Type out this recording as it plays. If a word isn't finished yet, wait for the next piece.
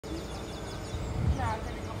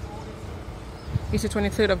It's the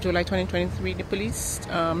 23rd of July 2023. The police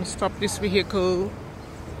stopped this vehicle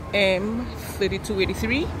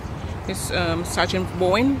M3283. It's Sergeant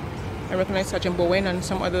Bowen. I recognize Sergeant Bowen and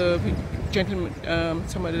some other gentlemen,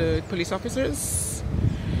 some other police officers.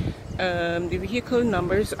 The vehicle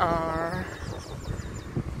numbers are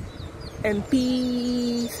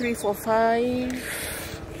MP345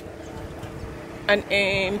 and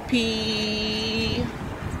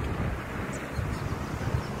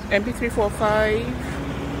MP345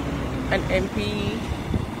 and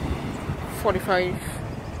MP45.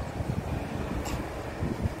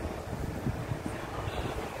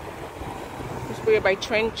 It's way by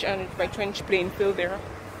Trents and by Trents Plainfield there.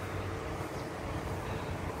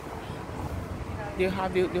 They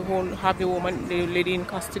have the woman, the lady in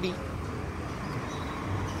custody.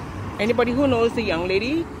 Anybody who knows the young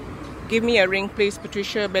lady, give me a ring, please.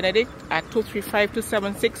 Patricia Benedict at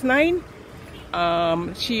 235-2769.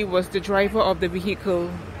 She was the driver of the vehicle.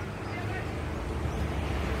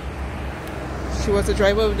 She was the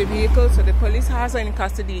driver of the vehicle, so the police has her in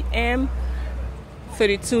custody.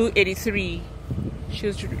 M3283.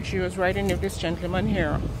 She was riding with this gentleman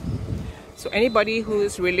here. So anybody who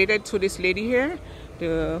is related to this lady here,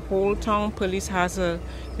 the whole town police has the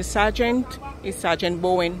sergeant is Sergeant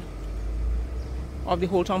Bowen of the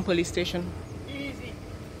whole town police station. Easy.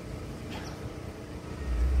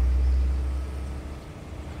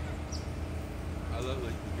 I love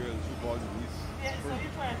like the girl who bought these. Yeah, so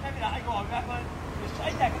you're trying to tell me that I go on that one.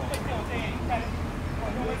 I take it with you saying you tell me.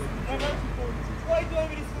 What are you doing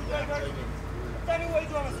with the screwdriver? Tell me what you're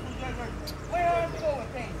doing with the screwdriver. Where are you going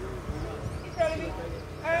with things? You telling me?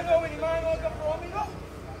 I don't know when the man won't go from me, no?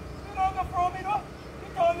 You don't go from me, no?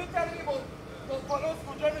 You telling me about those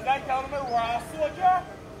screwdrivers I tell them we're a soldier?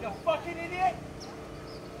 You fucking idiot.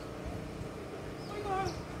 What you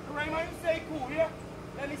doing? Raymond, you say cool here.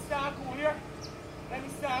 Let me stand cool here. Let me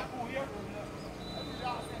stand cool here.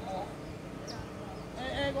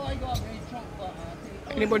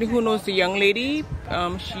 Anybody who knows the young lady,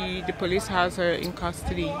 the police has her in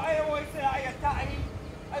custody. I don't want to say I attack me.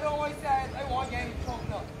 I don't want to say I want to get in trouble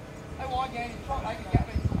now. I want to get in trouble. I can get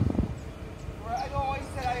me in trouble. I don't want to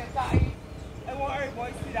say I attack me. I want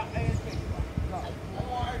everybody to see that I attack you. No. I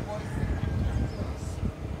want everybody to see that.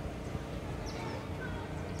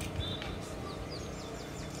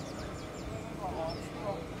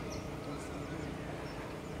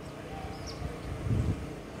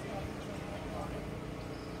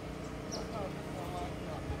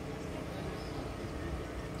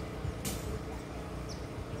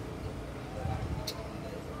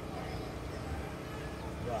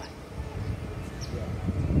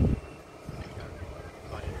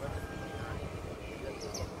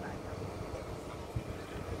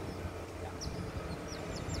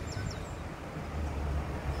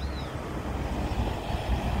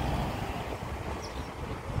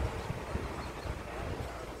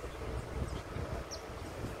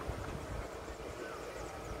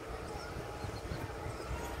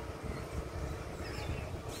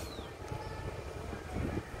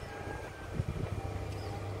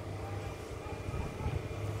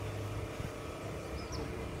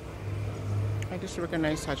 I just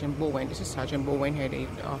recognize Sergeant Bowen. This is Sergeant Bowen here, the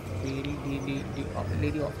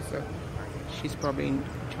lady officer. She's probably in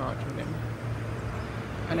charge of them.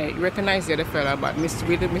 And I recognize the other fella, but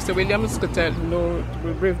Mr. Williams could tell no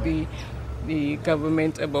to brief the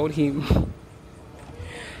government about him.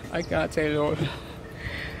 I can't tell you all.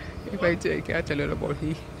 If I can't tell you all about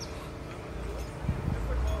him.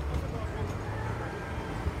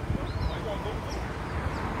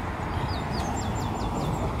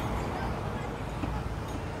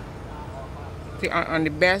 They are on the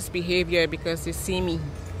best behavior because they see me,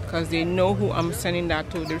 because they know who I'm sending that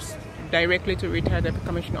to. There's directly to retired Deputy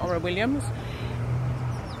Commissioner Aura Williams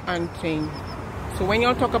and thing. So when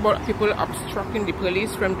y'all talk about people obstructing the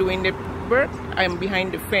police from doing their work, I'm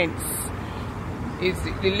behind the fence. It's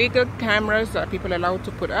the legal cameras that people are allowed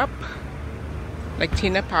to put up, like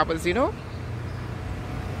Tina Powers, you know,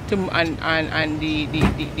 and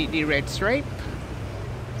the red stripe.